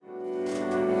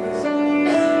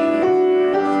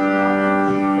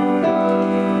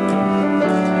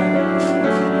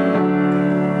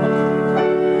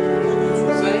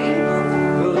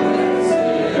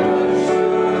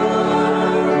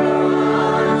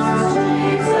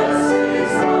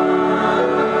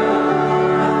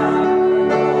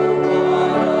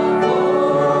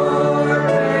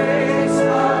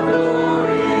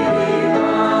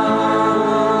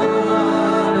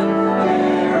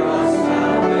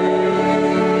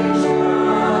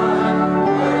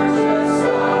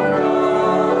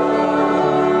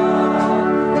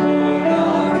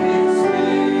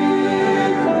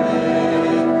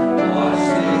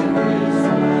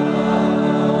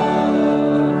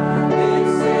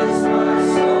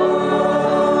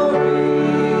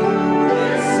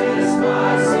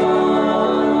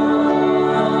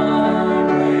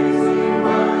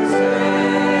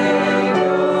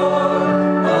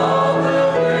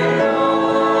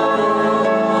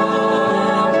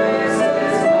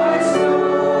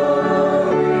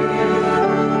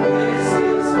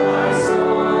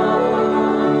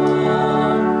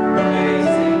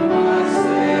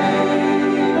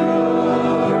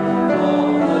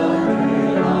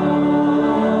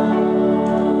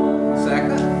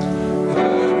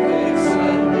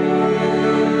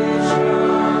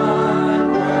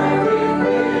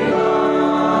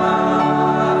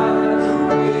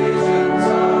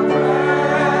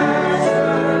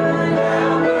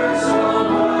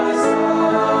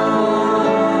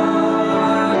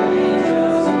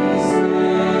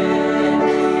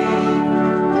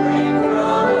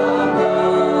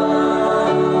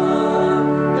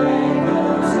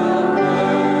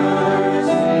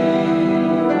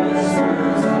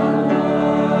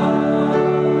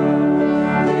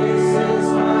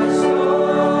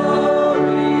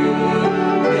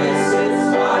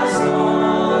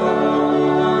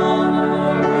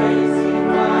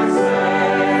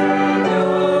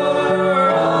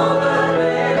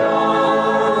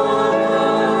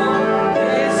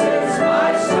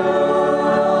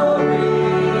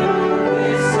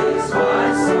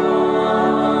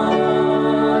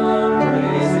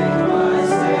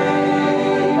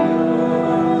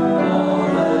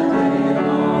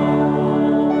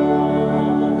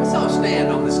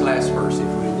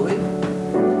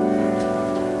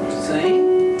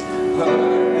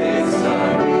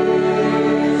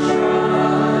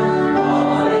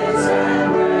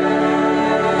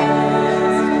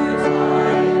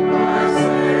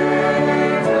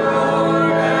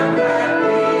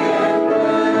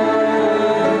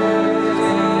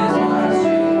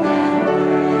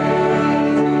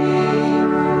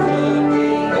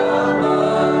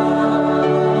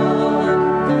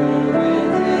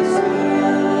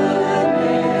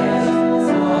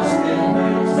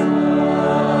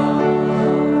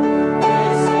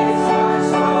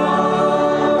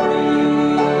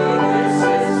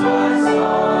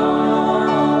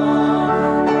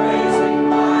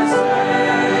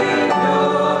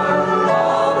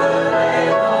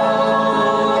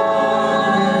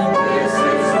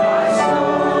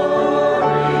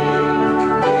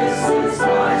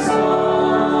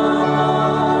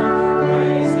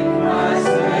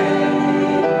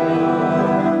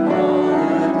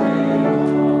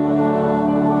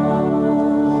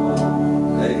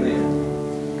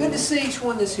see each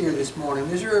one that's here this morning.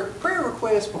 Is there a prayer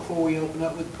request before we open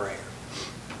up with prayer?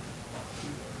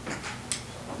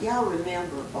 Y'all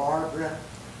remember Barbara?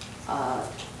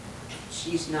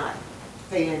 She's not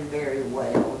feeling very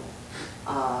well,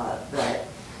 but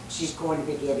she's going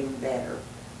to be getting better.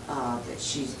 But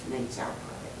she needs our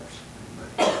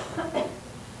prayers.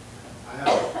 I have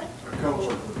a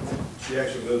coworker. She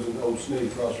actually lives in Old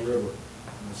Sneed across the river.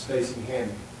 Stacy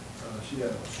Hamby. She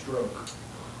had a stroke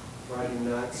Friday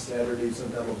night, Saturday,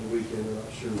 sometime over the weekend. I'm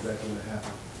not sure exactly what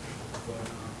happened. But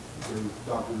the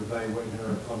doctor evaluating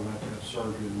her, probably have to have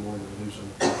surgery in the morning to do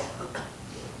something.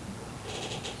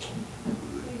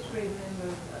 Please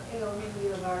remember the elderly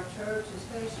of our church,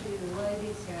 especially the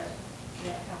ladies that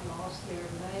have lost their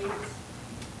maids,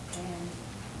 and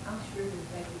I'm sure that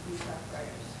they could use our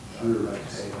prayers. Sure.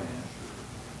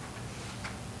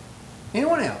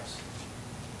 Anyone else?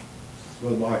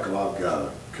 Well, Michael, I've got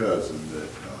a cousin that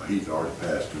he's already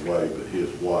passed away, but his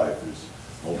wife is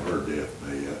on her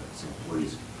deathbed. So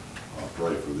please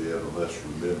pray for them. And let's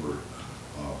remember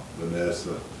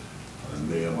Vanessa and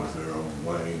them as they're on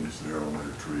Wayne, as they're on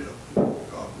their trip. God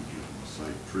will give them a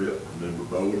safe trip. Remember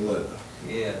Bo and Linda.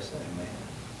 Yes, amen.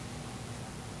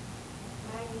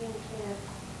 Maggie and Ken,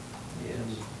 Yes.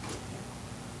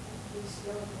 he's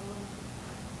still going.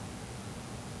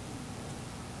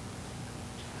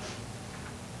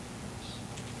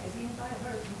 Has anybody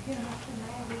heard from Ken after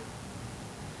Maggie?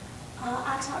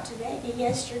 I talked to Davey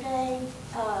yesterday.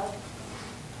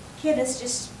 Kid has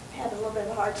just had a little bit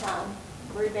of a hard time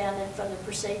rebounding from the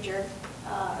procedure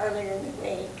earlier in the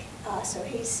week.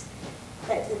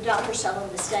 The doctor told him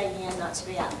to stay in, not to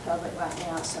be out in public right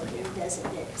now, so he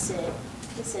doesn't get sick.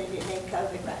 He said he didn't need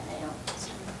COVID right now.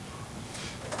 So.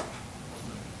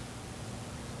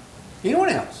 Anyone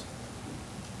else?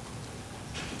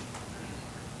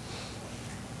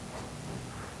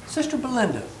 Sister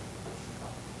Belinda,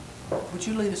 would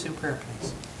you lead us in prayer,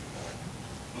 please?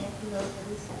 Thank you, Lord, for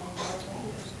this day. Lord, thank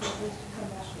you for school to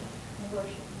come out and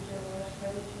worship you, dear Lord. I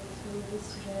pray that you will school this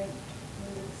today.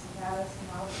 Lead us and guide us in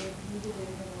all that you do,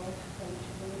 dear Lord. I pray that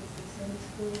you lead us to Sunday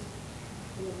school.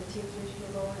 Be with the teachers,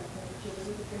 dear Lord. I pray that you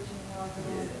lead the preaching and all the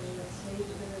Lord. Be with Steve,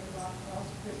 to the Lord, and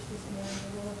also preach this morning,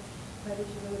 dear Lord. I pray that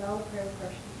you lead all the prayer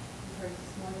questions you heard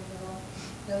this morning, dear Lord.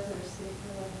 Those that are sick,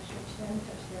 dear Lord, touch them,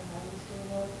 touch their bodies, dear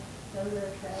Lord. Those that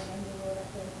are traveling, dear Lord, I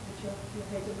pray that your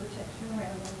hedge of protection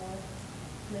around them, Lord.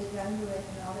 Lead down your way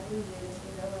in all that we do as we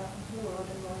go out into the world,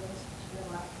 and Lord, let us share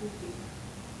life with you.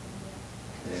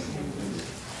 Amen.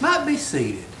 Might be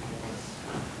seated.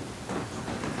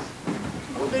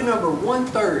 We'll do number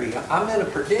 130. I'm in a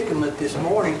predicament this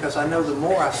morning because I know the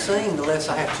more I sing, the less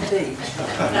I have to teach.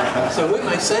 So we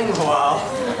may sing a while.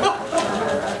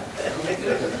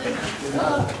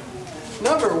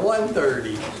 Number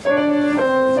 130.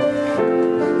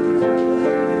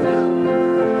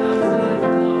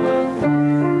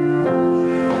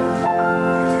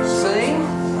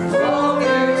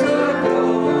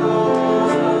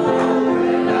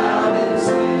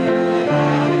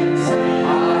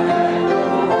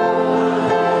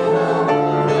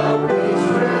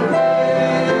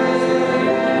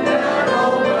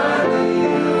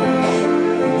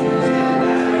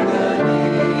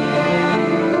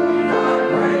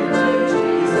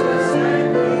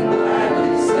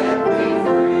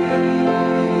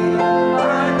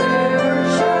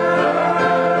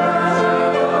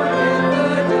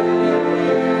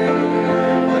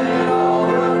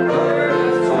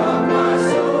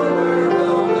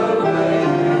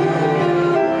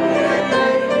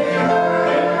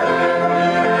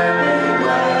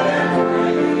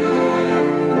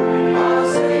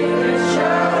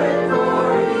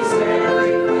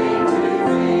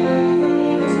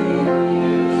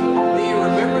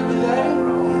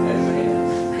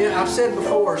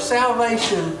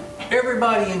 Salvation,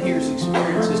 everybody in here's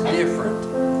experience is different,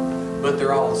 but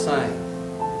they're all the same.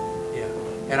 Yeah.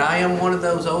 And I am one of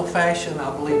those old-fashioned,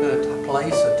 I believe in a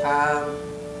place, a time.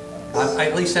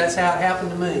 At least that's how it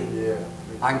happened to me. Yeah.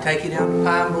 I can take you down to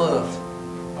Pine Bluff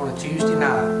on a Tuesday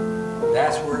night.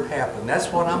 That's where it happened. That's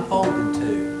what I'm holding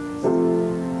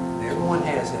to. Everyone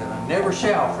has that. I never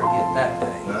shall forget that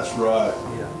day. That's right.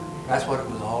 Yeah. That's what it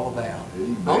was all about.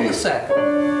 Amen. On the second.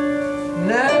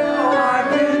 Now I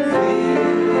can feel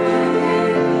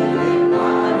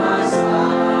by my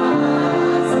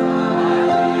side, my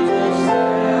little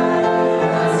steps,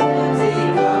 as he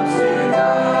comes to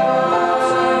guide,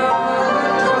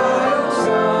 trial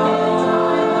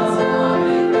signs,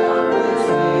 coming up with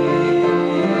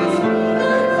peace,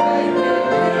 and faith in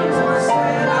him was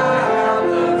said I have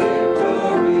the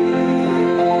victory.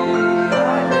 I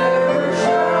never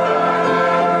shall,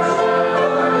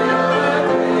 for in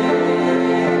the day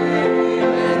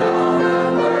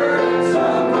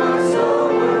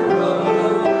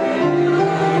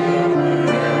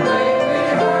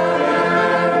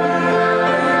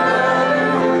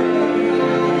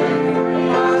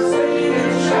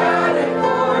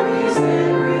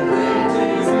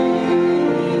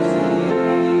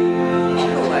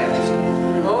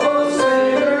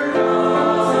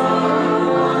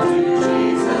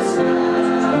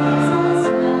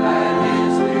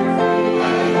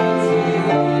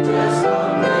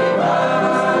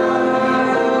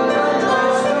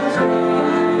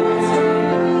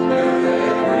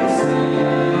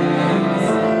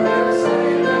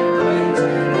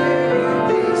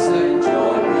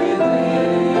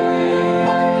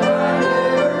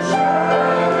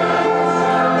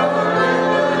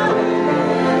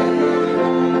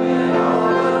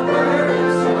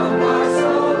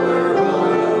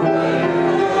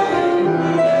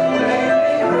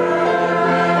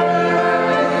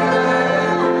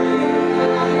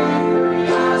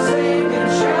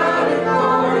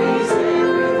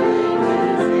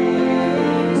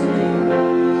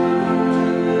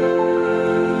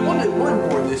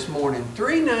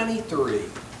 393.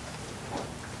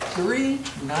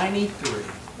 393.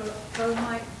 Brother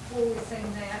Mike, before we sing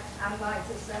that, I'd like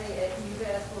to say at New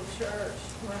Bethel Church,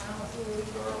 when I was a little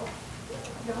girl,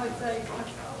 God saved my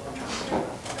soul.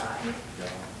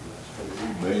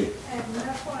 Me. And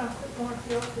that's what I'm going to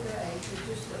feel today, is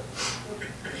just the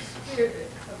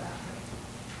spirit about me.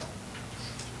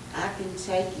 I can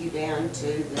take you down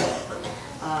to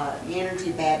the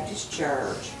Unity Baptist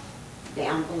Church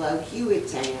down below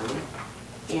Hueytown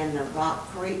in the Rock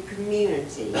Creek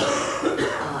community.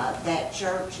 That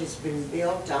church has been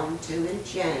built onto and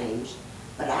changed,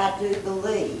 but I do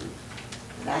believe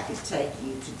that I could take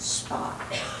you to the spot.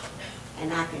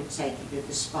 And I can take you to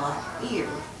the spot here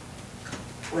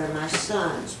where my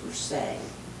sons were saved.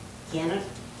 Kenneth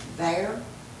there,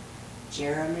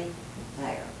 Jeremy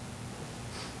there.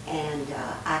 And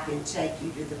I can take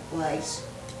you to the place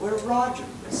where Roger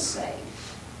was saved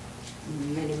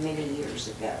many, many years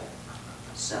ago.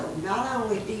 So not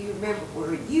only do you remember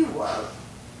where you were,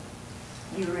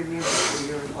 you remember where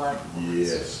your loved ones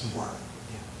Yes. were.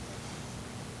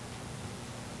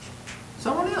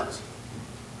 Someone else?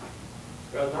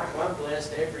 Brother Michael, I'm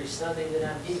blessed every Sunday that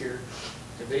I'm here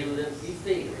to be within a few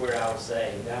feet of where I was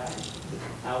saved.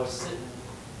 I was sitting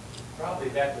probably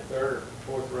about the third or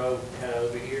fourth row, kind of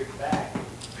over here at the back.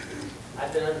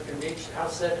 I'd been under conviction. I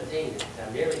was 17 at the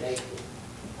time, nearly 18.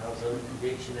 I was under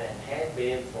conviction and had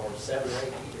been for 7 or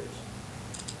 8 years.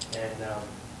 And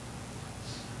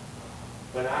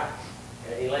when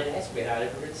Elaine asked me had I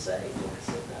ever been saved, and I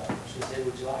said no. She said,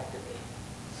 "Would you like to be?"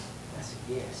 I said,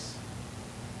 "Yes."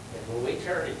 And when we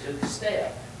turned and took a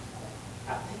step,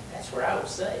 I think that's where I was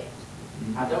saved.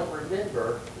 I don't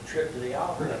remember the trip to the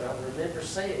altar, and I don't remember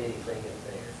saying anything up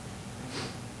there.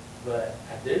 But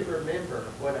I do remember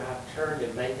when I turned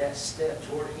and made that step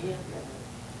toward him,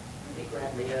 he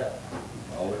grabbed me up.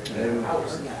 I was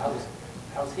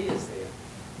his then.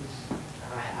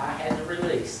 I had to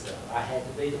release, though. I had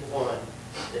to be the one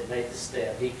that made the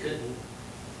step. He couldn't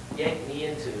yank me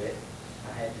into it.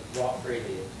 I had to walk freely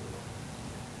into it.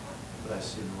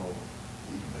 Bless you, Lord.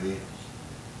 Amen.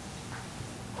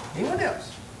 Anyone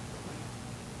else?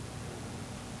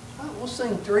 All right, we'll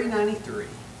sing 393.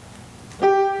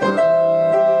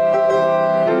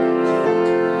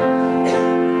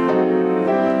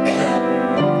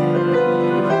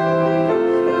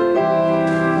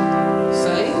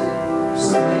 Sing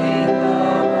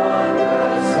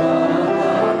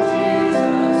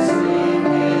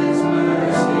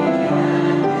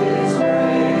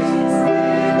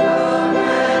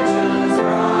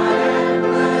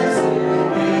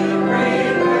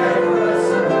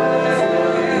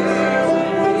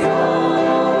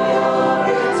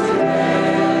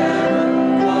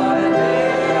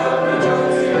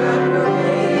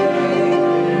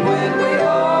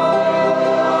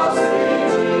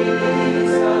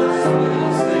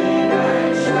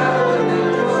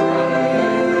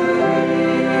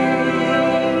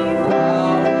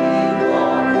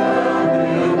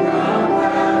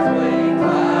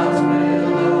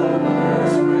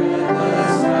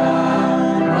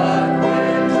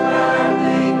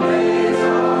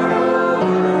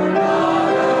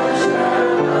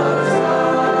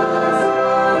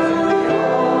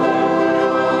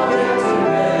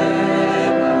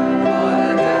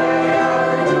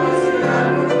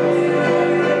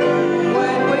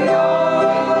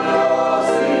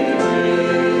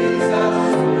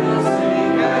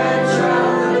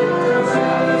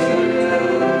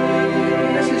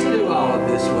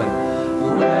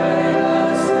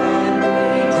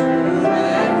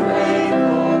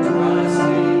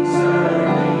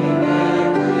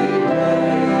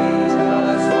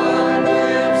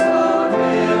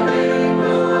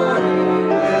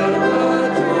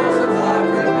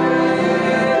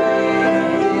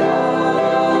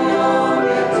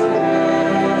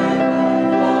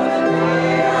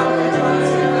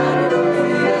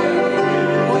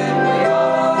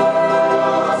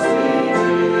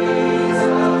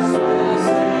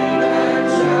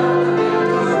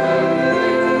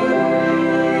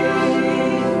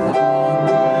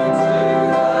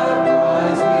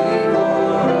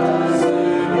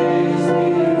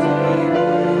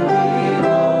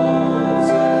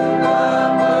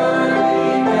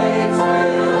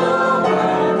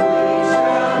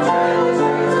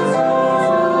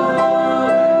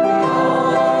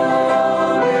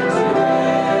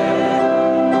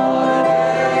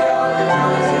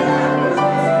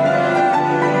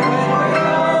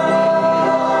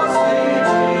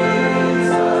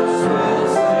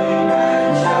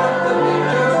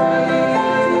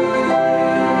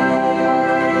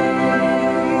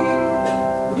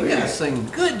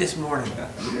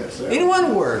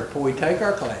we take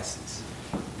our classes.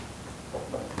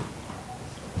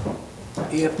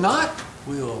 If not,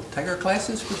 we'll take our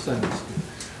classes for Sunday school.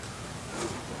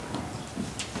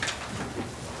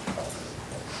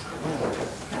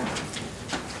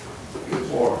 Good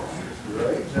morning.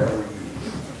 Great. How are you?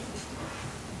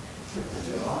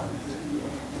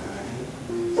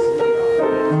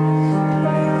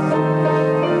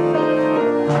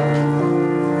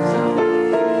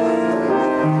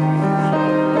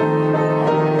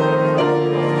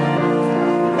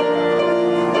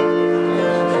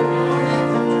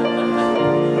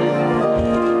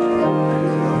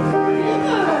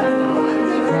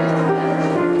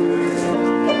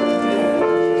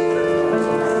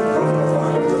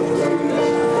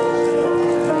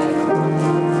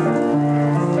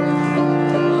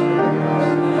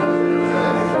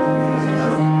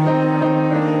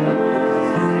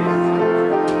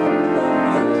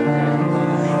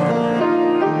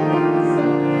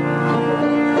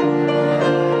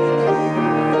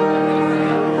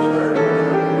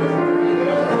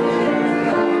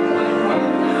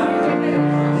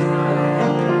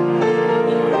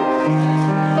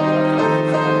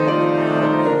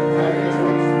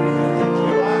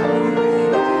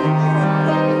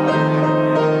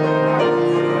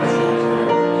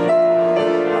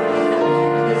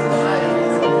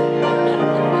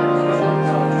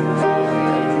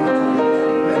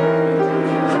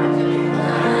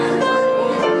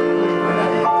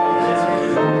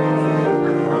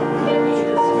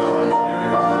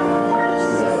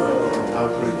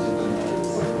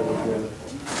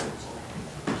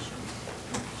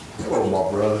 Hello, my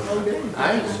brother. I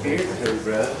ain't scared to,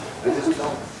 brother.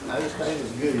 I just ain't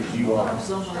as good as you are.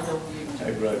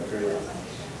 Hey, brother Chris.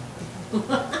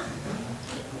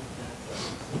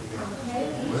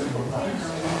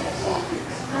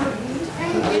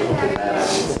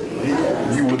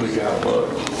 You wouldn't have got much.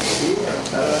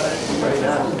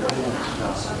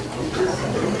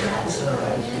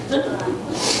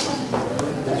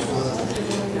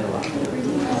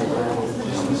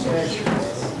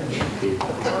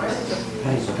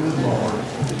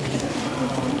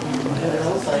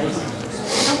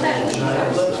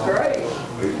 Looks great.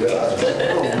 It does.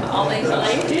 All these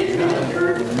elected.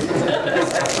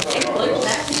 Looks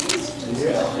nice.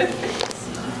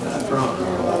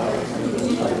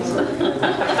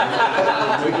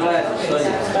 We're glad to see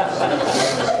you.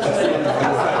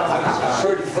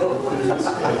 Pretty full.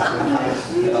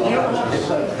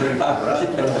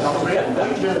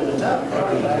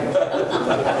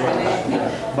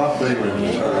 My feelings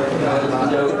is hurt.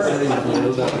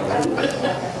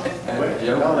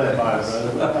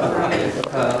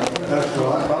 That's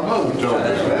right. My mother told me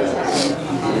that.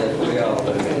 We all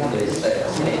do.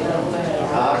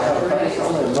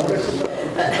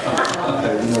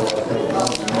 Hey, you know what?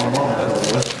 My mom told me.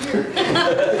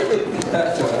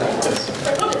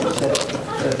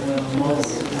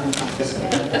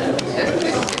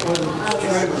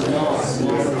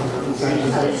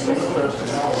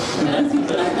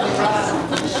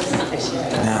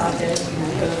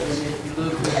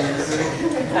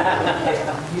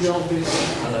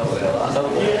 I know, well, I know.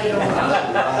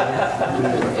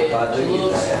 If I do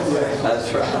get that, that's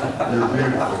right. You're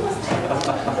beautiful.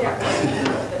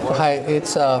 Well, hey,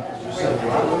 it's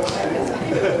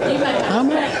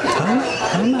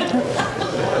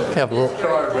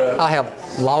I have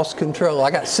lost control.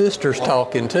 I got sisters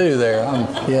talking too there.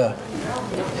 Yeah.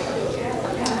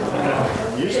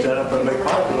 You stood up and make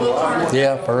popular.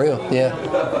 Yeah, for real. Yeah.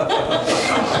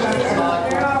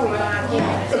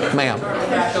 Ma'am.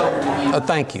 Oh,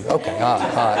 thank you. Okay. All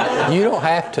right. You don't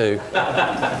have to.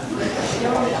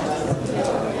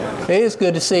 It is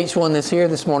good to see each one that's here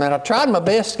this morning. I tried my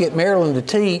best to get Marilyn to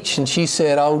teach, and she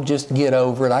said, "Oh, just get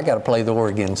over it. I got to play the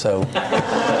organ." So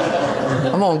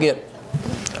I'm going to get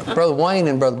Brother Wayne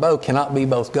and Brother Bo cannot be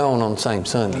both gone on the same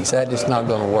Sundays. That's just not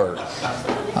going to work.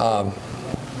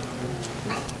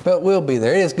 But we'll be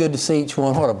there. It is good to see each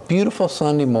one. What a beautiful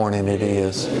Sunday morning it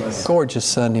is. Gorgeous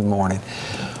Sunday morning.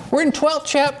 We're in 12th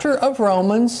chapter of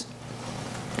Romans.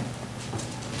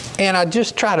 And I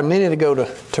just tried a minute ago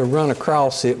to run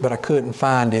across it, but I couldn't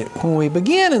find it. When we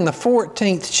begin in the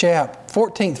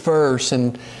 14th verse,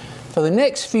 and for the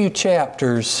next few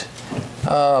chapters,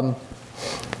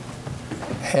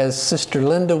 as Sister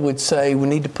Linda would say, we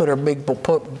need to put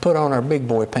on our big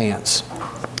boy pants.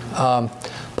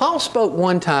 Paul spoke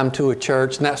one time to a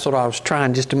church, and that's what I was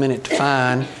trying just a minute to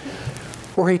find,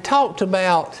 where he talked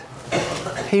about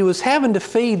he was having to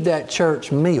feed that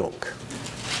church milk,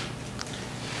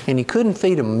 and he couldn't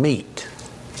feed them meat.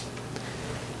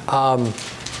 And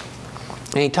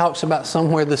he talks about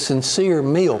somewhere the sincere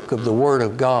milk of the Word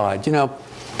of God. You know,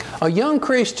 A young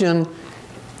Christian,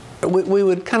 we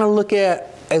would kind of look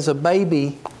at as a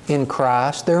baby in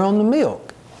Christ. They're on the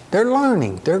milk. They're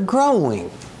learning. They're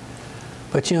growing.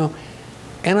 But you know,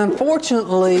 and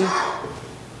unfortunately,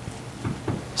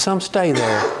 some stay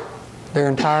there their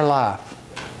entire life.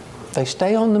 They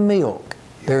stay on the milk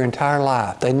their entire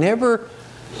life. They never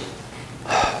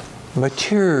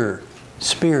mature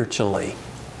spiritually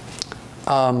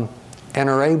and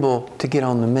are able to get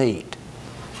on the meat.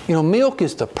 You know, milk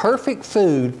is the perfect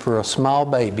food for a small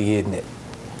baby, isn't it?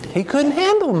 He couldn't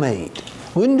handle meat.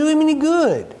 Wouldn't do him any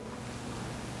good.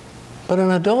 But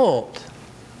an adult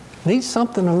needs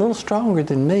something a little stronger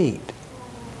than meat.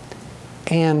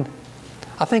 And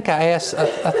I think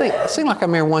it seemed like I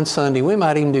remember one Sunday, we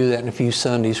might even do that in a few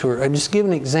Sundays, where I'm just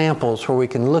giving examples where we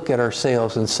can look at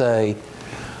ourselves and say,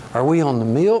 are we on the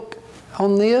milk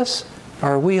on this, or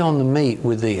are we on the meat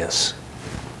with this?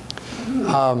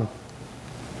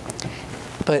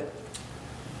 But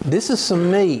this is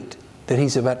some meat that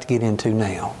he's about to get into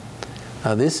now.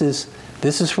 This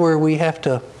is where we have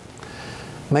to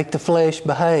make the flesh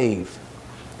behave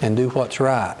and do what's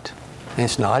right. And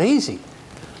it's not easy.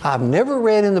 I've never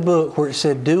read in the book where it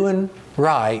said doing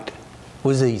right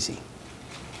was easy.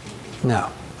 No.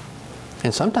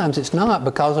 And sometimes it's not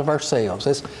because of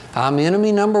ourselves. I'm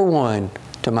enemy number one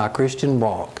to my Christian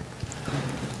walk.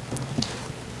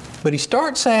 But he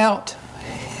starts out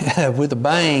with a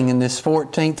bang in this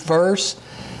 14th verse,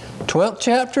 12th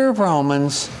chapter of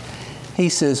Romans. He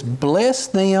says, bless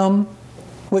them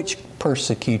which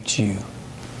persecute you.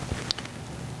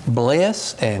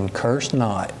 Bless and curse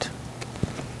not.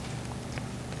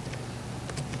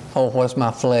 Oh, what's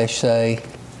my flesh say?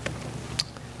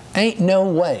 Ain't no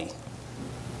way.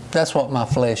 That's what my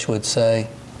flesh would say.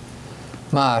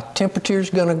 My temperature's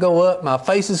going to go up. My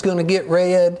face is going to get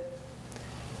red.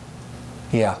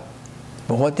 Yeah.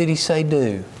 But what did he say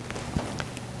do?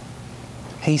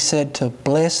 He said to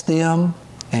bless them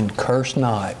and curse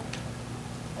not.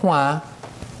 Why?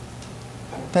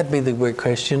 That'd be the weird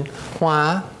question.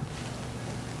 Why?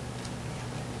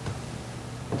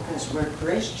 Because we're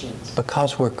Christians.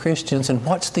 Because we're Christians. And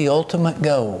what's the ultimate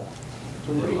goal?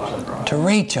 To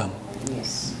reach them.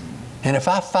 Yes. And if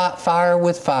I fight fire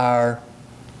with fire,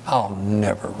 I'll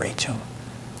never reach them.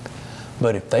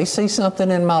 But if they see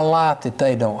something in my life that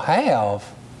they don't have,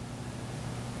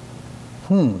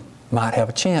 might have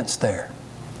a chance there.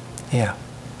 Yeah.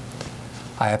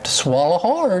 I have to swallow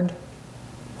hard,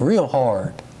 real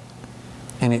hard.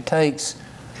 And it takes,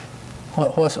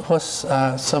 what's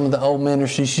some of the old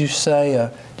ministers used to say,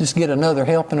 just get another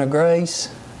helping of grace.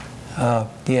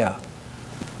 Yeah.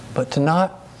 But to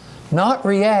not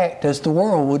react as the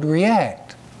world would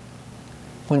react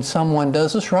when someone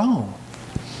does us wrong.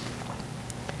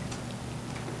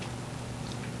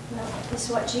 Well, it's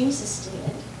what Jesus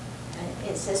did.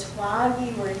 It says, while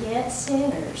you were yet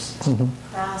sinners,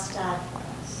 Christ died for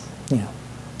us. Yeah.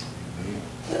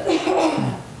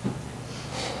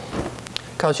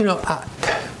 Because, you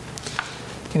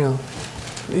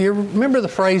remember the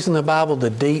phrase in the Bible, the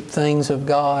deep things of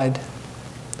God?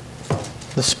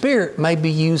 The Spirit may be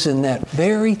using that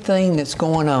very thing that's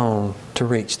going on to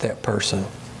reach that person.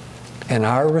 And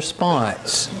our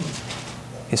response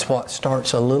is what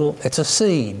starts it's a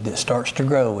seed that starts to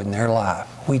grow in their life.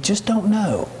 We just don't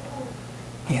know.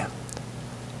 Yeah.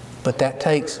 But that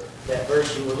takes... That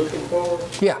verse you were looking for?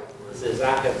 Yeah. It says,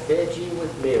 I have fed you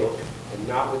with milk and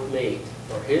not with meat,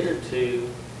 for hitherto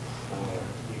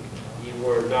you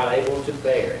were not able to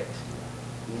bear it,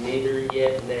 neither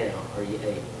yet now are you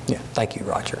able. Yeah, thank you,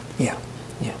 Roger. Yeah.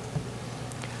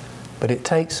 But it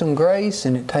takes some grace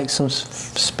and it takes some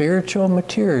spiritual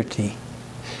maturity.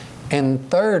 And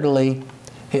thirdly,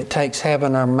 it takes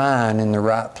having our mind in the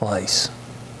right place.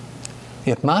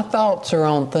 If my thoughts are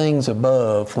on things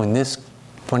above,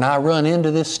 when I run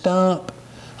into this stump,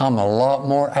 I'm a lot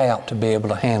more apt to be able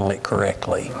to handle it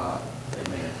correctly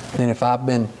than if I've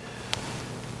been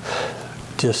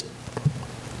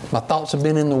my thoughts have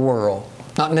been in the world.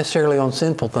 Not necessarily on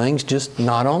sinful things, just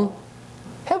not on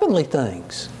heavenly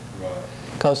things.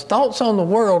 Because thoughts on the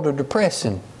world are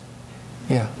depressing.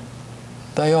 Yeah,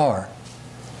 they are.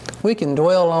 We can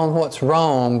dwell on what's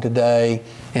wrong today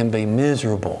and be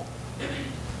miserable.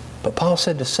 But Paul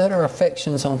said to set our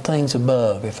affections on things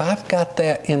above. If I've got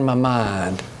that in my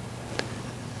mind,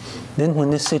 then when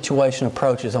this situation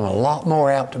approaches, I'm a lot more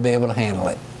apt to be able to handle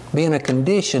it. Be in a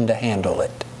condition to handle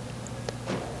it.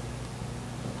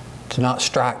 To not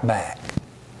strike back.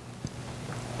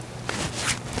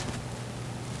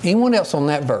 Anyone else on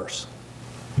that verse?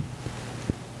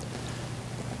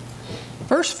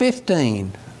 Verse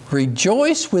 15.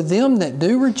 Rejoice with them that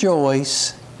do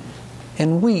rejoice,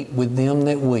 and weep with them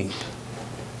that weep.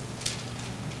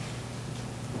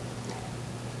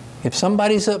 If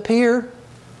somebody's up here,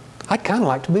 I'd kind of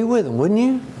like to be with them, wouldn't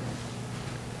you?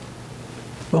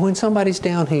 But when somebody's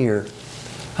down here,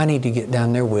 I need to get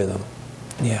down there with them.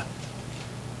 Yeah.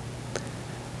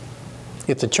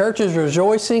 If the church is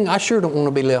rejoicing, I sure don't want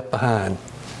to be left behind.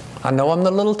 I know I'm the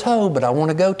little toe, but I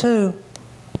want to go too.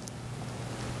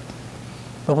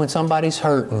 But when somebody's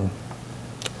hurting,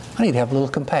 I need to have a little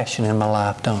compassion in my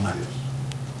life, don't I?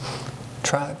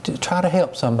 Try to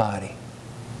help somebody.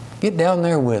 Get down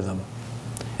there with them.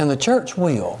 And the church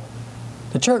will.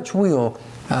 The church will,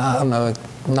 I don't know,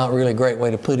 not really a great way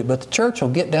to put it, but the church will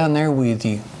get down there with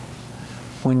you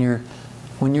when you're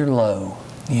low.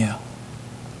 Yeah.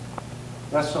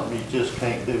 That's something you just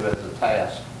can't do as a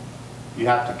task. You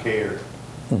have to care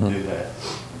to do that.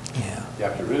 Yeah. You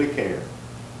have to really care.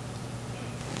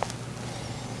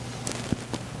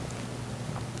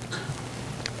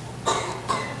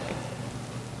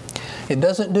 It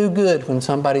doesn't do good when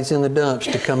somebody's in the dumps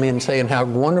to come in saying how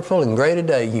wonderful and great a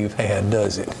day you've had,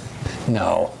 does it?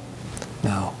 No.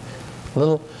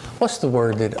 What's the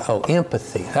word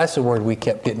empathy. That's the word we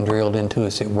kept getting drilled into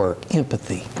us at work.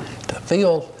 Empathy. To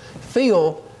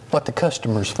feel what the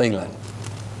customer's feeling.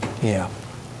 Yeah.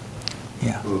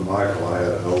 Well, Michael, I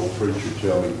had an old preacher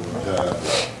tell me one time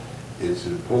that it's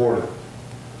important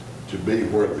to be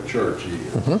where the church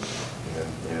is.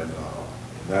 And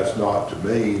that's not to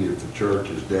mean if the church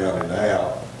is down and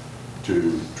out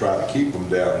to try to keep them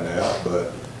down and out,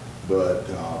 but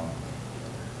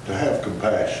to have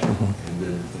compassion and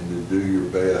then do your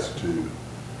best to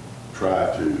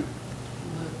try to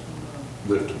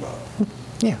lift them up.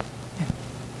 Yeah.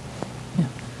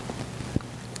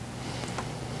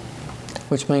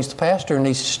 Which means the pastor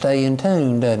needs to stay in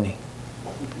tune, doesn't he?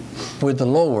 With the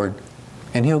Lord.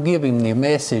 And he'll give him the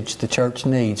message the church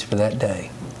needs for that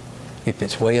day. If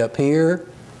it's way up here,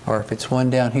 or if it's one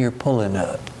down here pulling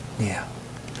up. Yeah.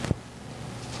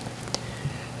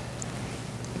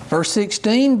 Verse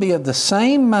 16, be of the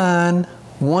same mind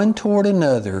one toward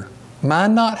another.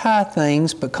 Mind not high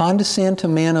things, but condescend to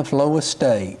men of low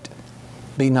estate.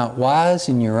 Be not wise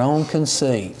in your own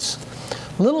conceits.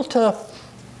 Little tough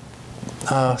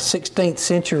 16th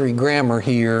century grammar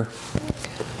here.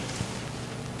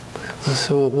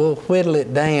 So we'll whittle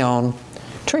it down.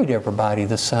 Treat everybody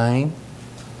the same.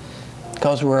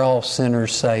 Because we're all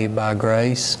sinners saved by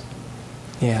grace.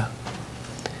 Yeah.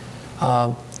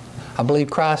 I believe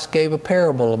Christ gave a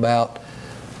parable about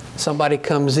somebody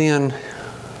comes in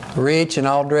rich and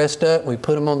all dressed up. We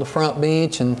put them on the front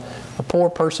bench, and a poor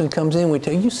person comes in. We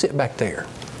tell you sit back there.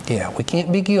 Yeah, we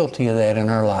can't be guilty of that in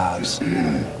our lives.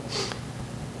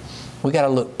 We got to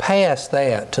look past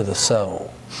that to the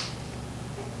soul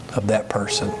of that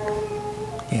person.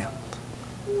 Yeah.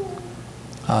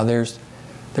 There's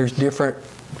different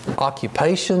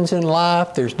occupations in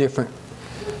life. There's different.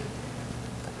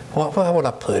 How would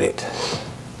I put it?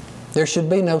 There should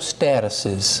be no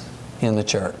statuses in the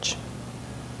church.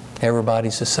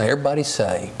 Everybody's the same. Everybody's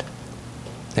saved.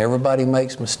 Everybody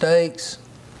makes mistakes.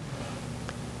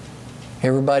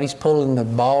 Everybody's pulling the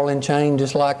ball and chain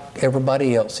just like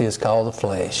everybody else is, called the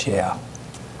flesh. Yeah.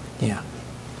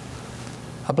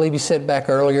 I believe you said back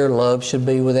earlier, love should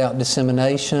be without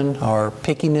dissemination or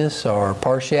pickiness or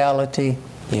partiality.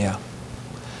 Yeah.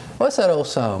 What's that old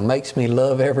song? Makes me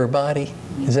love everybody.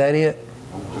 Is that it?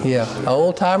 Yeah.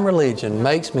 Old time religion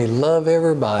makes me love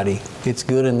everybody. It's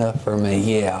good enough for me.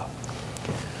 Yeah.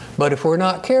 But if we're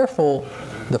not careful,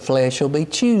 the flesh will be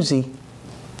choosy.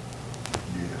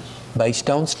 Based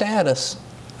on status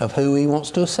of who he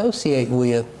wants to associate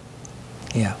with.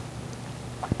 Yeah.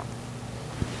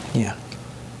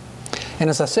 And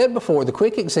as I said before, the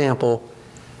quick example,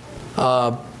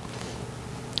 Brother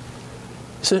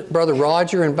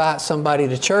Roger invites somebody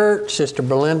to church. Sister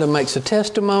Belinda makes a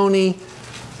testimony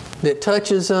that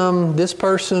touches them. This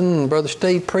person, and Brother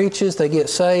Steve preaches, they get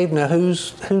saved. Now who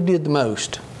did the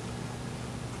most?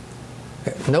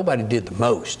 Nobody did the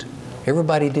most.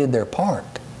 Everybody did their part.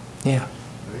 Yeah.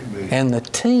 Amen. And the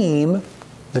team,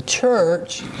 the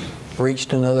church,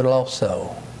 reached another lost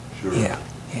soul. Sure. Yeah.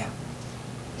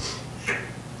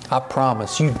 I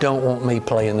promise you don't want me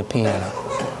playing the piano.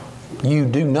 You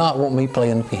do not want me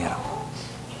playing the piano.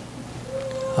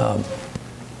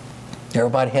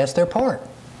 Everybody has their part.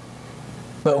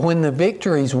 But when the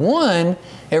victory's won,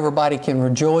 everybody can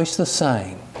rejoice the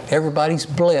same. Everybody's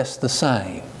blessed the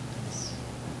same.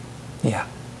 Yeah.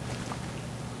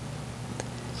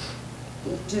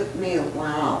 It took me a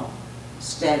while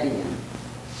studying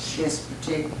this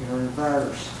particular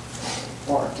verse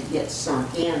for it to get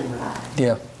sunk in right.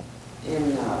 Yeah.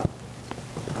 In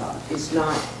is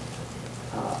not,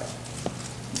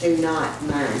 do not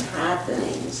mind high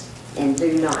things and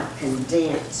do not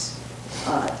condense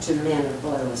to men of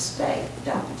low estate.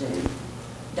 Don't do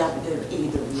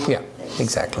either one Yeah, of these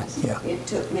exactly, things. yeah. It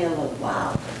took me a little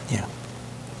while to Yeah.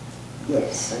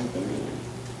 get something in.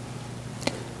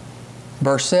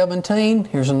 Verse 17,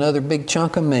 here's another big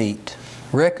chunk of meat.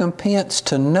 Recompense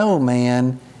to no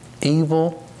man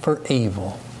evil for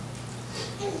evil.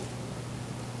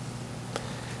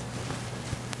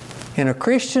 In a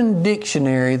Christian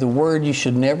dictionary, the word you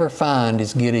should never find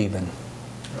is get even.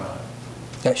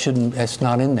 That's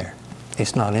not in there.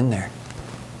 It's not in there.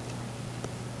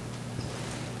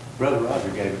 Brother Roger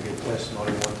gave a good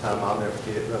testimony one time, I'll never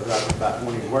forget it, Brother Roger, about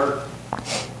when he worked.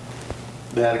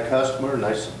 They had a customer and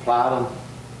they supplied them,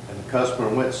 and the customer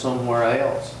went somewhere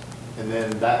else, and then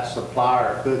that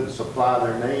supplier couldn't supply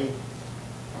their need.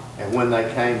 And when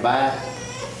they came back,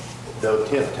 the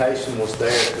temptation was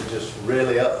there to just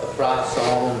really up the price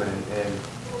on them,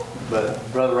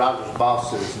 but Brother Roger's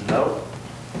boss says, no,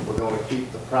 we're going to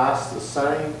keep the price the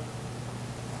same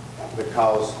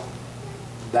because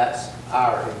that's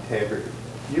our integrity.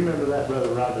 You remember that, Brother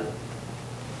Roger?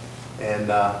 And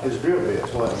his drill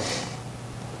bits, wasn't it?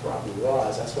 Probably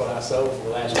was. That's what I sold for the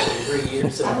last 3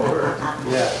 years in order.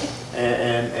 Yeah,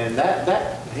 and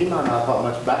that he might not have thought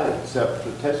much about it except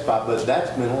to testify, but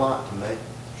that's meant a lot to me.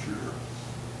 Sure.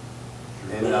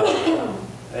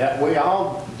 And we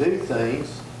all do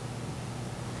things.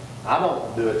 I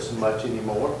don't do it so much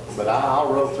anymore, but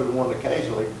I'll roll through one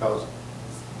occasionally because,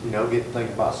 get to think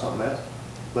about something else.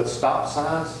 But stop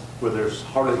signs where there's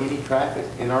hardly any traffic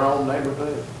in our own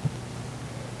neighborhood,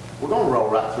 we're going to roll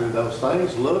right through those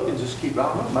things, look, and just keep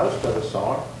on. Most of us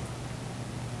are.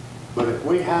 But if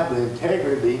we have the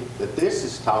integrity that this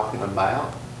is talking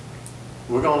about,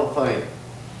 we're going to think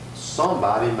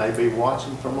somebody may be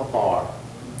watching from afar,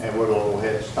 and we're going to go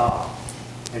ahead and stop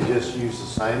and just use the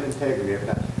same integrity every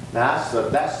time. Now,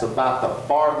 that's about the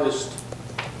farthest,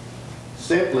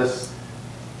 simplest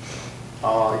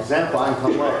example I can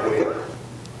come up with,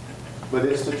 but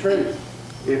it's the truth.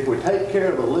 If we take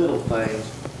care of the little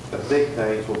things, the big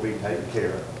things will be taken care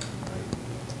of.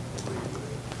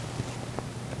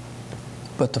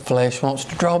 But the flesh wants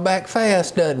to draw back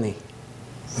fast, doesn't he?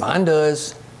 Mine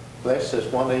does. Flesh says,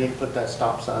 why don't you put that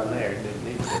stop sign there? You didn't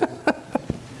need to.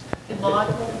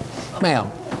 Michael,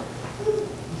 Ma'am.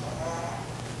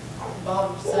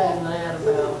 Bob was saying that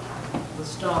about the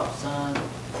stop sign.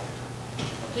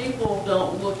 People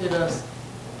don't look at us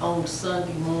on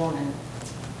Sunday morning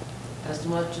as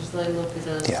much as they look at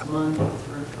us Yeah. Monday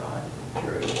through Friday.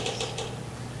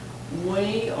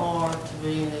 We are to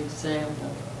be an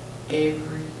example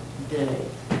every day.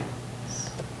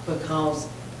 Because,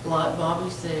 like Bobby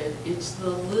said, it's the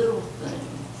little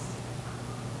things.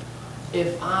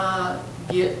 If I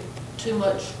get too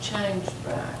much change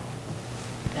back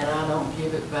and I don't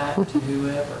give it back to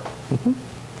whoever,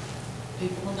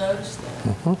 people notice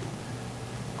that.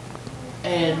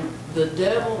 And the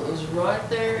devil is right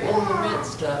there in the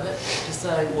midst of it to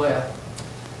say, well,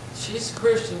 she's a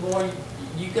Christian, boy,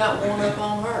 you got one up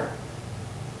on her.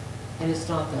 And it's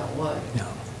not that way. No.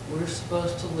 We're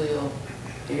supposed to live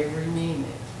every minute.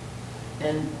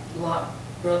 And like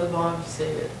Brother Bobby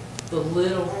said, the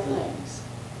little things.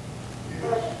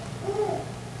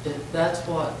 That's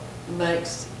what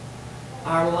makes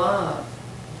our life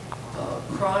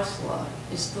Christ-like.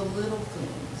 It's the little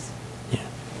things.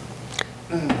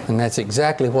 And that's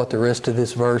exactly what the rest of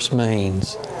this verse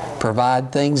means.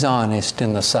 Provide things honest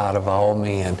in the sight of all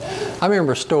men. I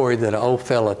remember a story that an old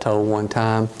fella told one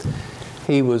time.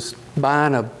 He was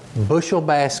buying a bushel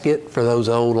basket for those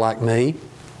old like me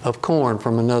of corn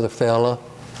from another fella.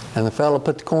 And the fella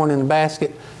put the corn in the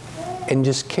basket and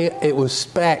just kept, it was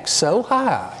stacked so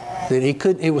high that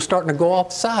it was starting to go off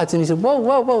the sides. And he said, whoa,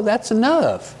 whoa, whoa, that's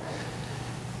enough.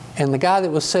 And the guy that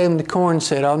was selling the corn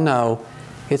said, oh no,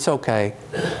 it's okay.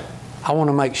 I want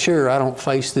to make sure I don't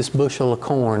face this bushel of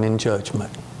corn in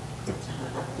judgment.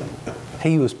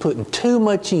 He was putting too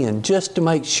much in just to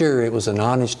make sure it was an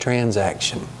honest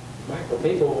transaction. Michael,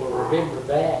 people will remember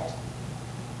that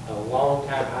a long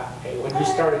time. When you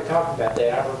started talking about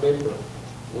that, I remember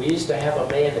we used to have a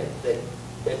man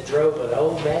that drove an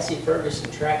old Massey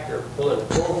Ferguson tractor pulling a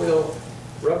four-wheel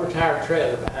rubber tire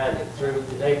trailer behind it through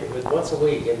the neighborhood once a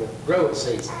week in the growing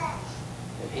season.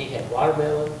 And he had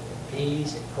watermelon, and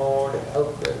peas, and corn, and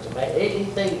okra, and tomato,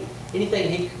 anything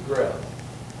he could grow,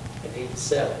 and he'd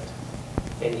sell it.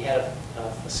 And he had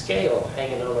a scale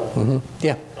hanging on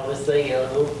Yeah. on this thing, a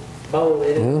little bowl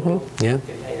in it, Yeah.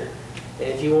 container. And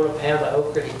if you want a pound of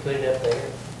okra, he'd put it up there,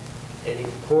 and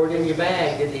he'd pour it in your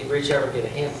bag, then he'd reach over and get a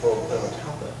handful and put it on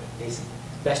top of it.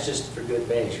 That's just for good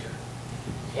measure.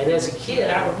 And as a kid,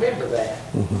 I remember that.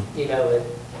 You know,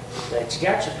 that you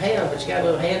got your pound, but you got a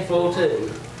little handful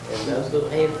too. And those little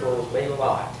handfuls mean a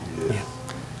lot. Yeah.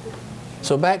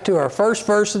 So back to our first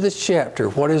verse of this chapter.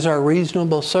 What is our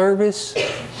reasonable service?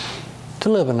 To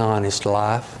live an honest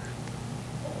life.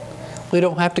 We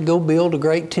don't have to go build a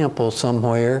great temple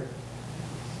somewhere.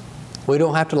 We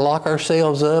don't have to lock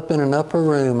ourselves up in an upper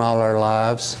room all our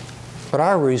lives. But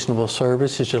our reasonable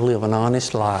service is to live an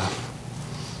honest life.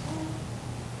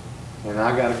 And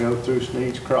I gotta go through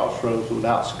Sneed's Crossroads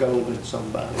without scolding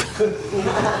somebody.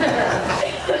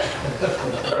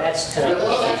 That's tough.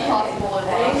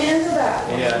 Amen to that.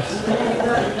 Yes.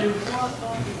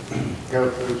 Go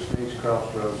through Sneed's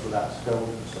Crossroads without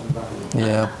scolding somebody.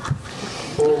 Yeah.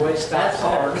 Four-way stop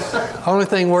hard. Only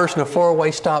thing worse than a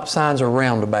four-way stop sign's a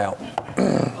roundabout.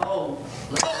 Oh.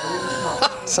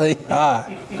 See? All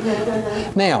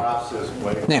right. Now,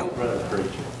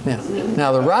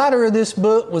 Now, the writer of this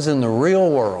book was in the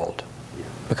real world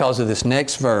because of this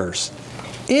next verse.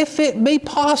 If it be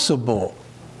possible,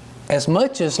 as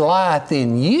much as lieth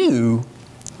in you,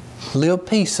 live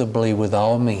peaceably with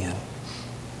all men.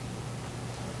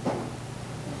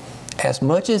 As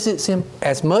much as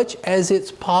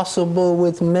it's possible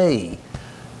with me,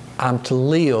 I'm to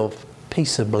live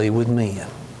peaceably with men.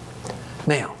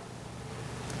 Now,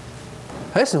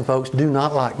 there's some folks do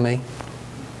not like me.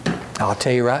 I'll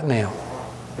tell you right now.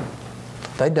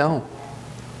 They don't.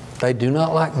 They do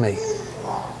not like me.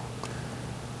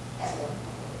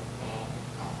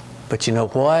 But you know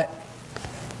what?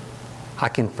 I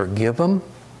can forgive them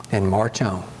and march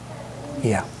on.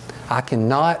 Yeah. I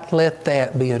cannot let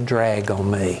that be a drag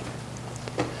on me.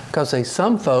 Because there's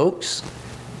some folks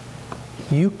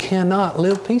you cannot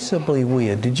live peaceably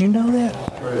with. Did you know that?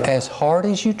 As hard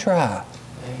as you try.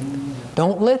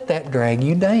 Don't let that drag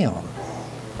you down.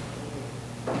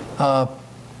 I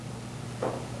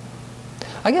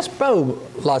guess Bo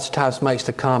lots of times makes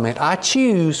the comment, I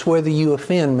choose whether you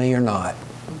offend me or not.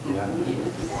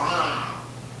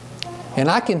 And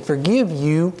I can forgive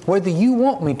you whether you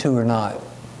want me to or not.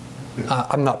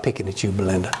 I'm not picking at you,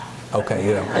 Belinda. Okay,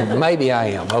 yeah, maybe I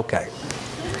am, okay.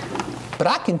 But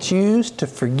I can choose to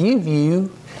forgive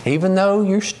you even though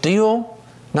you're still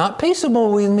not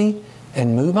peaceable with me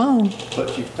and move on.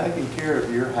 But you've taken care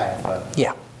of your half of it.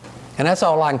 Yeah. And that's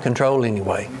all I can control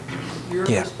anyway. You're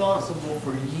Yeah. responsible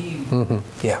for you,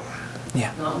 Yeah.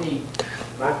 Yeah. not me.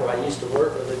 Michael, I used to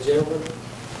work with a gentleman,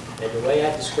 and the way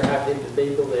I described him to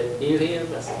people that knew him,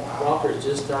 I said, Walter's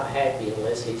just not happy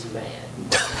unless he's mad.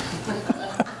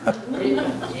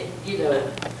 You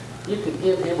know, you could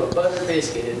give him a butter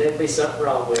biscuit and there'd be something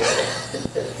wrong with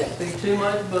it. Be too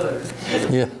much butter.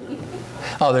 Yeah.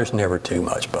 Oh, there's never too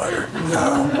much butter.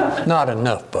 Not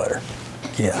enough butter.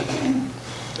 Yeah.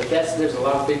 But there's a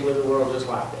lot of people in the world just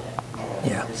like that.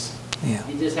 Yeah. Yeah.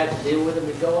 You just have to deal with them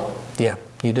and go on. Yeah,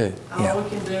 you do. All Yeah. we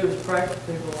can do is pray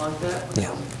for people like that.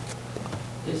 Yeah.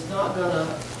 It's not gonna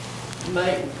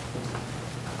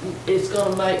it's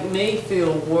gonna make me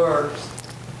feel worse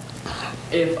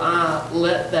if I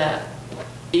let that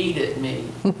eat at me.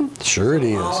 Sure it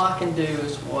is. All I can do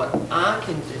is what I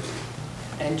can do,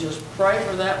 and just pray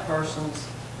for that person's,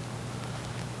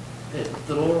 that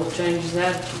the Lord will change his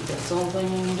attitude. That's the only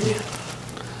thing you can do.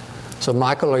 So,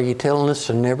 Michael, are you telling us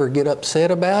to never get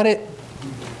upset about it?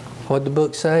 What'd the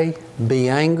book say? Be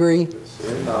angry,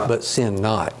 but sin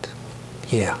not.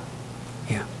 Yeah.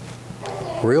 Yeah.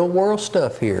 Real world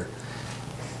stuff here.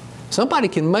 Somebody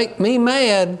can make me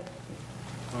mad,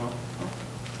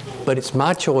 but it's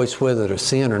my choice whether to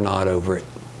sin or not over it.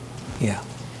 Yeah.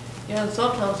 Yeah, and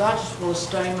sometimes I just want to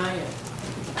stay mad.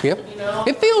 Yep. You know?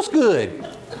 It feels good.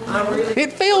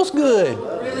 It feels good.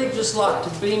 I really just like to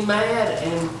be mad,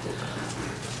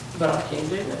 but I can't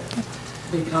do that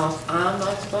because I'm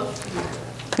not supposed to do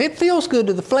that. It feels good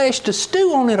to the flesh to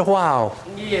stew on it a while.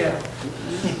 Yeah.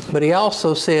 But he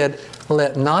also said,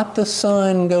 let not the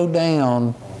sun go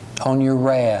down on your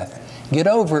wrath. Get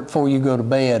over it before you go to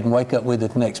bed and wake up with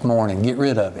it the next morning. Get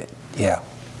rid of it. Yeah.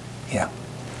 Yeah.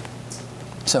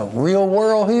 So, real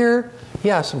world here,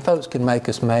 yeah, some folks can make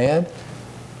us mad,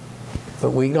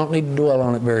 but we don't need to dwell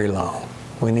on it very long.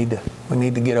 We need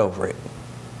to get over it.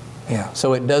 Yeah.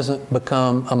 So it doesn't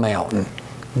become a mountain.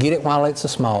 Get it while it's a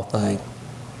small thing.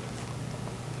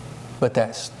 But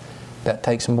that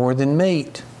takes more than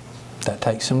meat. That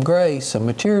takes some grace, some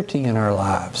maturity in our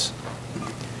lives.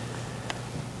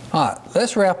 All right,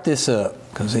 let's wrap this up.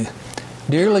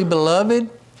 Dearly beloved,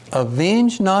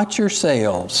 avenge not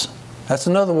yourselves. That's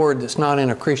another word that's not in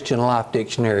a Christian Life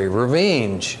Dictionary.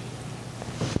 Revenge.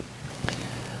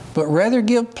 But rather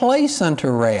give place unto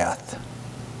wrath.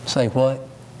 Say what?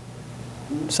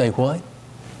 Say what?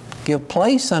 Give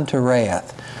place unto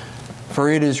wrath. For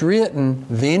it is written,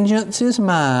 vengeance is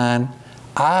mine,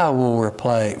 I will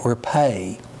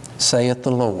repay, saith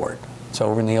the Lord. It's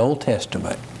over in the Old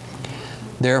Testament.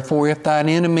 Therefore, if thine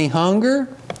enemy hunger,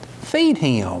 feed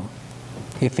him.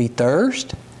 If he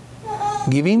thirst,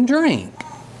 give him drink.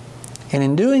 And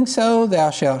in doing so, thou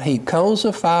shalt heap coals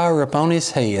of fire upon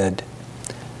his head.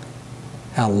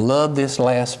 I love this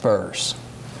last verse.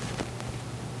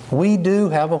 We do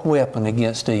have a weapon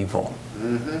against evil.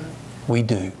 Mm-hmm. We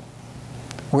do.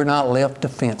 We're not left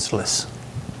defenseless.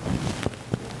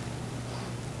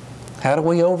 How do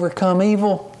we overcome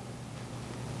evil?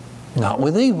 Not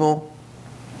with evil.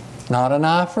 Not an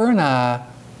eye for an eye.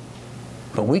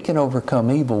 But we can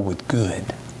overcome evil with good.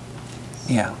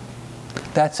 Yeah.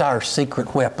 That's our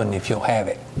secret weapon if you'll have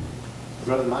it.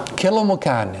 Brother Michael, Kill them with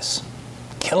kindness.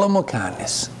 Kill them with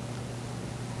kindness.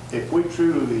 if we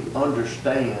truly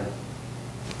understand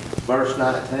verse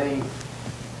 19,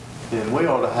 then we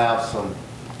ought to have some,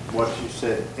 what you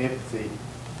said, empathy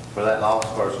for that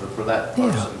lost person, or for that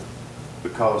person,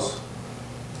 because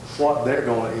what they're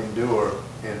going to endure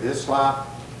in this life,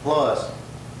 plus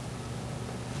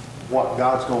what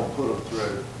God's going to put them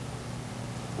through,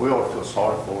 we ought to feel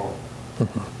sorry for them.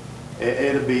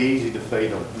 It'll be easy to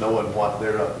feed them, knowing what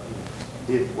they're up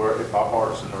if our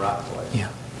heart's in the right place. Yeah.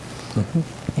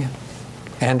 Yeah.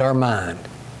 And our mind.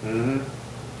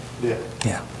 Yeah.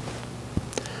 Yeah.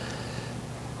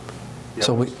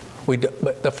 So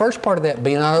but the first part of that,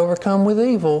 be not overcome with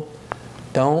evil.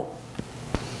 Don't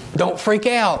freak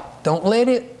out. Don't let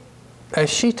it, as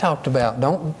she talked about,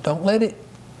 don't let it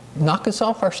knock us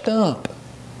off our stump.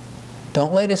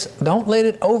 Don't let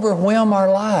it overwhelm our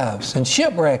lives and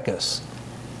shipwreck us.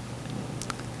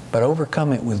 But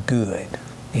overcome it with good.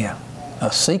 Yeah. A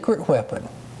secret weapon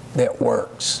that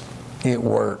works. It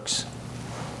works.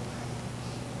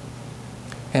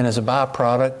 And as a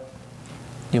byproduct,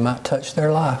 you might touch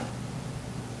their life.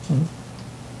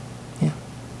 Yeah.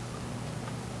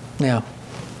 Now,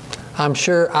 I'm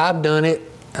sure I've done it.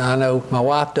 I know my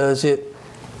wife does it.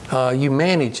 You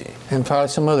manage it, and probably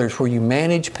some others where you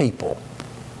manage people.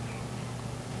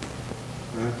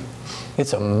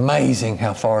 It's amazing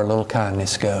how far a little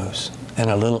kindness goes and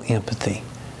a little empathy.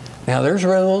 Now there's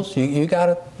rules. You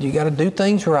gotta do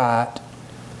things right.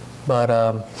 But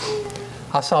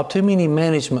I saw too many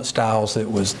management styles that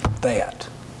was that.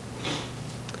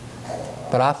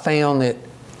 But I found that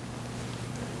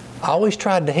I always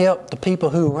tried to help the people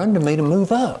who were under me to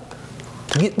move up,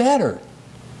 to get better,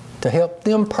 to help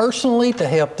them personally, to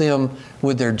help them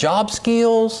with their job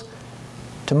skills,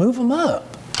 to move them up.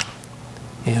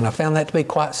 And I found that to be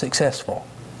quite successful.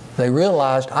 They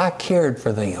realized I cared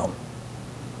for them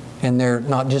in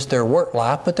not just their work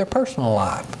life, but their personal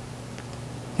life.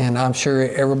 And I'm sure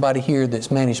everybody here that's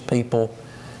managed people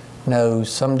knows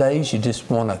some days you just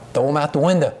want to throw them out the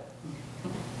window.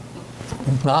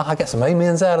 I got some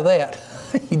amens out of that.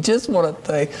 You just want to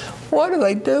think, what are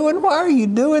they doing? Why are you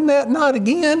doing that? Not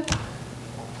again.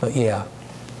 But yeah,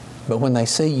 but when they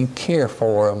see you care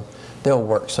for them, they'll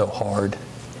work so hard.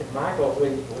 And Michael,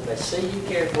 when they see you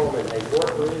care for them and they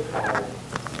work really hard,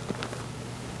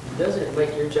 doesn't it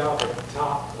make your job at the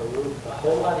top a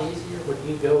whole lot easier when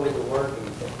you go into work and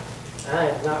you think, I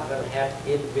am not going to have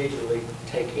to individually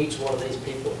take each one of these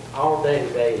people all day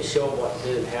today and show them what to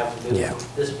do and how to do Yeah.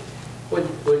 it. When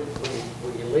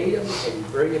you lead them and you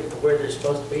bring them to where they're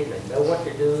supposed to be and they know what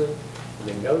they're doing and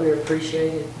they know they're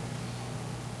appreciated,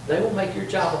 they will make your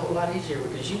job a whole lot easier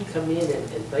because you can come in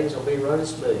and things will be running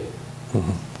smooth.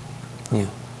 Mm-hmm. Yeah.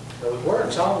 So it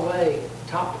works all the way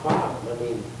top to bottom. I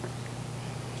mean,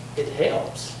 it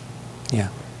helps. Yeah.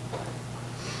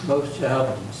 Most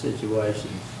challenging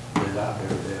situations that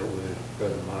I've ever dealt with,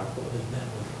 Brother Michael, has been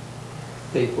with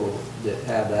people that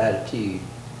have the attitude,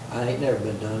 I ain't never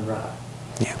been done right.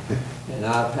 Yeah. And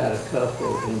I've had a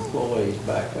couple of employees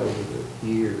back over the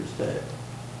years that,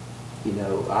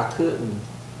 I couldn't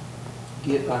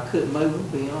move them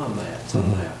beyond that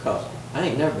somehow, because I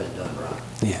ain't never been done right.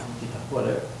 Yeah.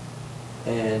 Whatever.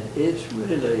 And it's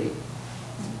really,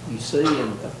 you see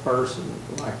in a person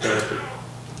like that,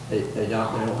 they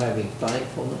don't have any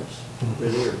thankfulness,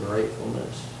 really, or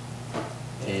gratefulness,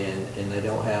 and they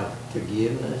don't have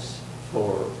forgiveness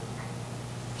for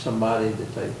somebody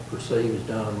that they perceive has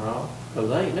done them wrong, because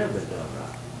they ain't never been done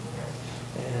right.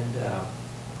 And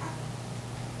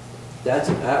that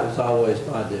was always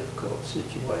my difficult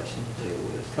situation to deal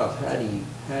with, because how do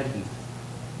you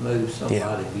move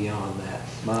somebody beyond that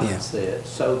mindset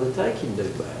so that they can do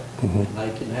better, and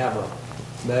they can have a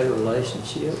better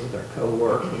relationship with their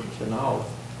coworkers and all.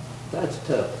 That's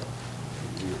tough.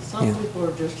 Some people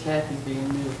are just happy being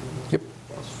miserable. Yep.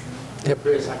 Yep.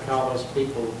 Chris, I call those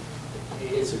people,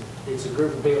 it's a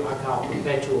group of people I call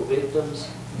perpetual victims.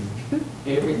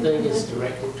 Everything is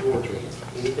directed toward them.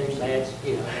 Anything bad,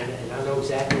 you know, and I know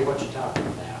exactly what you're talking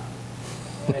about.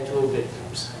 Perpetual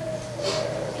victims.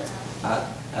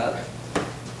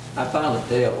 I finally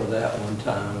dealt with that one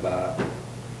time by,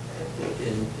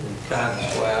 in the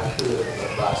kindest way I could,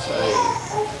 but by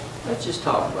saying, let's just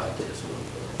talk about this a little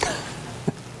bit.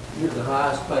 You're the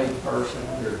highest paid person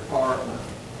in your department.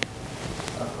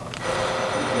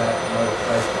 You've got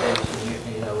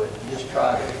motivation, you know, and just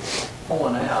try to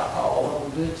point out all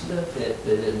the good stuff that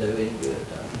didn't do any good.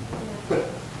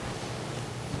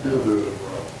 You'll do it,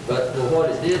 bro. But what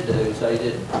it did do is they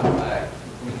didn't come back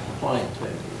and complain to me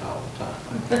all the time.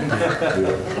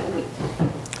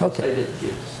 Okay. They didn't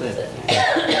get the sense.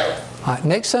 All right,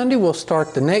 next Sunday, we'll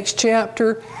start the next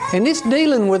chapter, and it's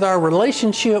dealing with our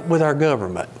relationship with our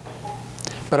government.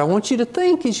 But I want you to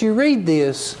think as you read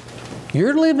this,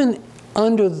 you're living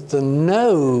under the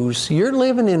nose, you're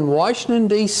living in Washington,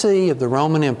 D.C. of the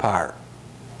Roman Empire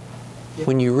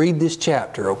when you read this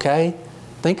chapter, okay?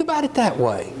 Think about it that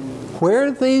way.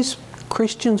 Where these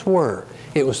Christians were,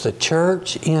 it was the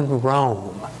church in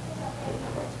Rome.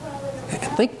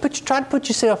 Try to put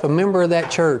yourself a member of that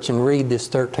church and read this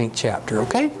 13th chapter,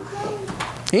 okay?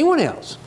 Anyone else?